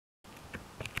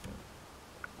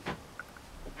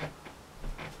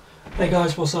Hey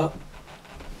guys, what's up?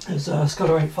 It's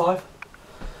Scudder85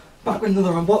 back with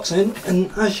another unboxing,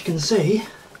 and as you can see,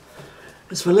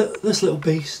 it's for this little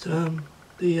beast, the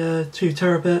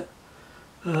 2TB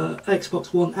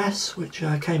Xbox One S, which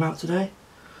came out today.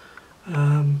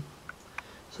 So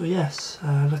yes,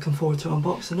 looking forward to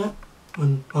unboxing it,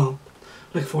 and well,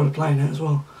 looking forward to playing it as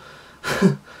well.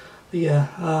 But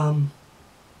yeah,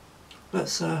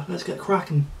 let's get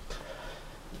cracking.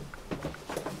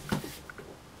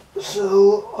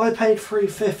 So I paid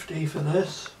 £350 for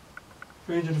this,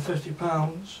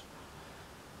 £350,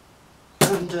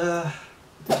 and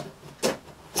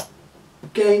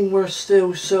Game were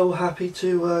still so happy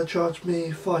to charge me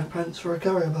 5p for a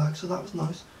carrier bag, so that was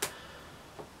nice.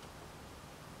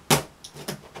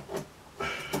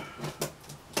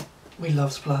 We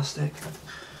loves plastic.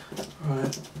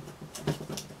 Right.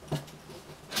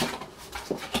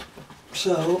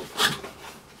 So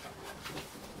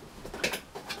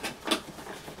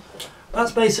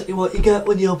that's basically what you get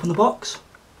when you open the box.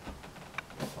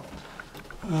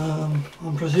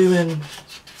 I'm presuming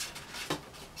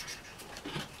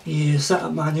the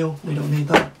setup manual, we don't need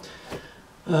that.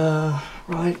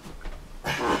 Right.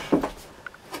 Let's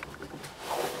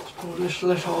pull this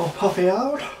little puppy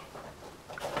out.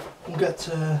 We'll get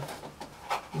to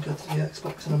the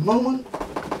Xbox in a moment.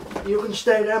 You can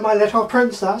stay there, my little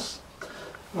princess.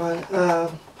 Right,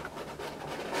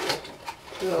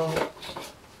 so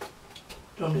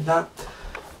don't need that.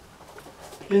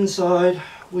 Inside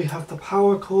we have the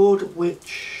power cord,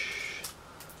 which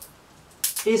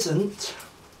isn't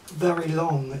very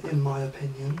long in my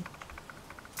opinion.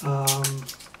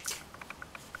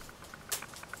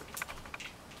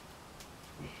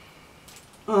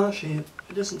 Actually,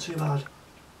 it isn't too bad.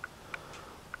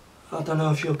 I don't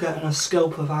know if you're getting a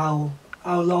scope of how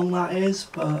long that is,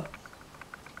 but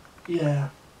yeah.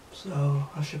 So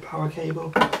that's your power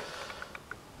cable.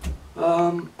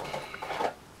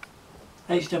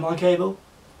 HDMI cable.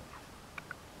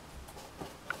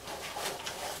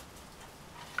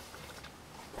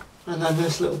 And then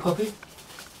this little puppy,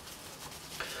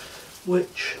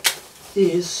 which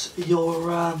is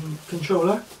your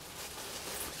controller,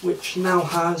 which now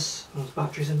has, there's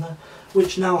batteries in there,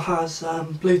 which now has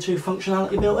Bluetooth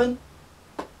functionality built in,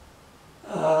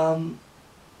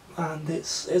 and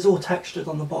it's all textured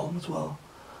on the bottom as well,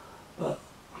 but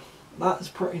that is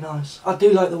pretty nice. I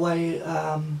do like the way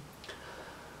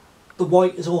the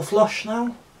white is all flush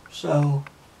now, so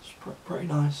it's pretty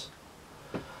nice.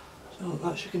 So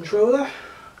that's your controller,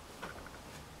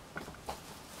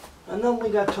 and then we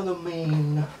get to the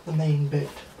main bit.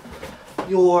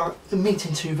 Your meat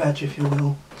in 2 veg, if you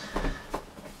will.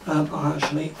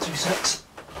 Actually, 2 secs.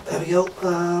 There we go.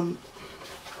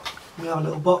 We have a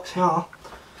little box here,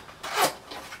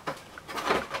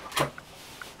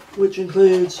 which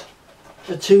includes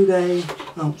a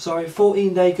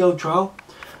 14-day go trial.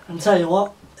 And tell you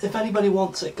what, if anybody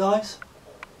wants it, guys,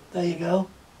 there you go.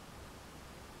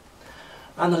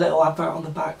 And a little advert on the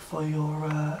back for your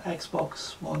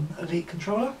Xbox One Elite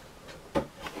controller.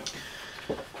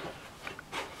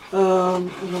 And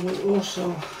then we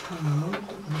also have,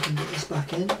 I can get this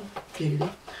back in,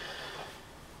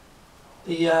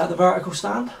 the vertical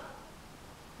stand,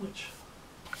 which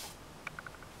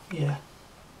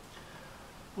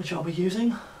I'll be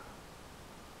using.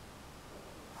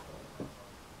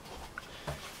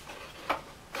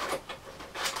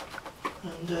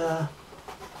 And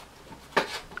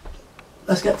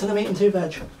let's get to the meat and 2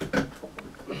 veg.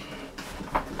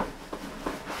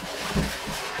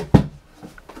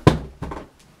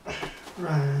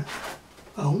 Right,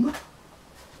 foam.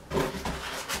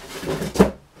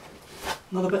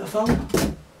 Another bit of foam.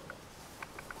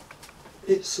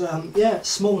 It's yeah, it's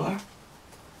smaller.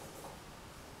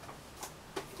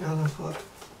 How the fuck?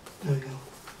 There we go.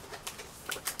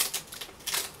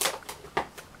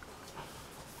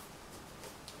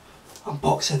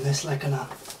 Unboxing this like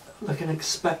an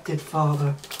expected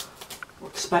father, or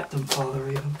expectant father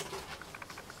even.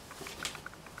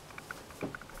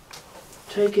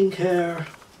 Taking care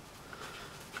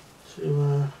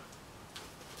to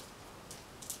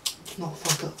not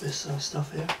fuck up this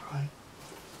stuff here, right?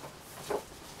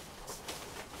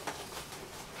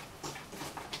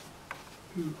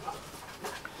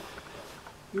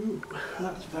 Ooh,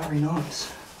 that's very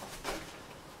nice.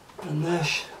 And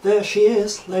there she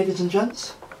is, ladies and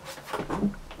gents.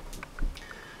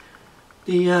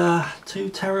 The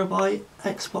 2TB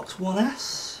Xbox One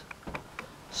S.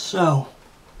 So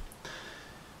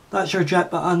that's your jet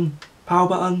button, power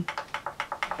button,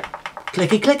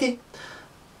 clicky clicky.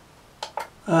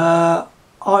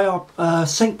 IR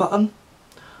sync button,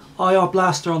 IR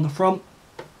blaster on the front,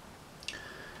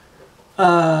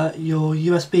 Your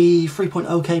USB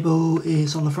 3.0 cable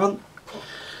is on the front.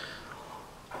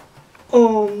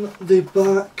 On the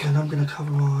back, and I'm going to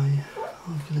cover my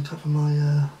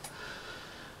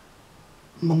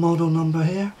my model number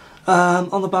here.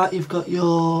 On the back, you've got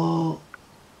your,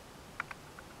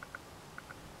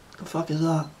 the fuck is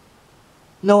that?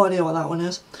 No idea what that one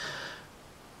is.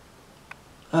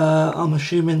 I'm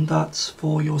assuming that's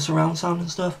for your surround sound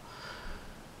and stuff.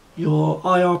 Your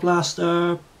IR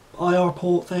blaster, IR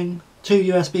port thing, 2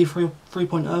 USB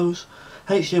 3.0s,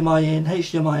 HDMI in,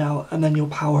 HDMI out, and then your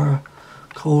power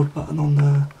cord button on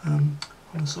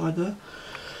the side there.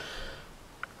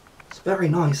 It's very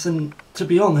nice, and to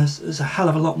be honest, it's a hell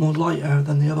of a lot more lighter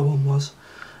than the other one was.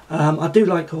 I do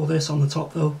like all this on the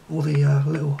top though, all the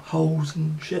little holes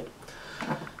and shit.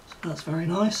 So that's very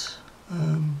nice.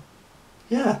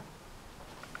 Yeah.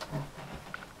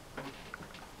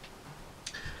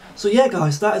 So yeah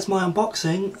guys, that is my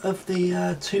unboxing of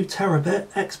the 2 terabit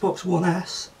Xbox One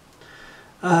S.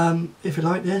 If you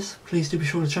like this, please do be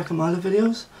sure to check out my other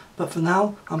videos. But for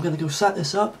now, I'm going to go set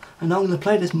this up and I'm going to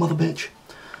play this mother bitch.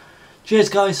 Cheers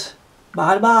guys.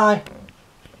 Bye bye.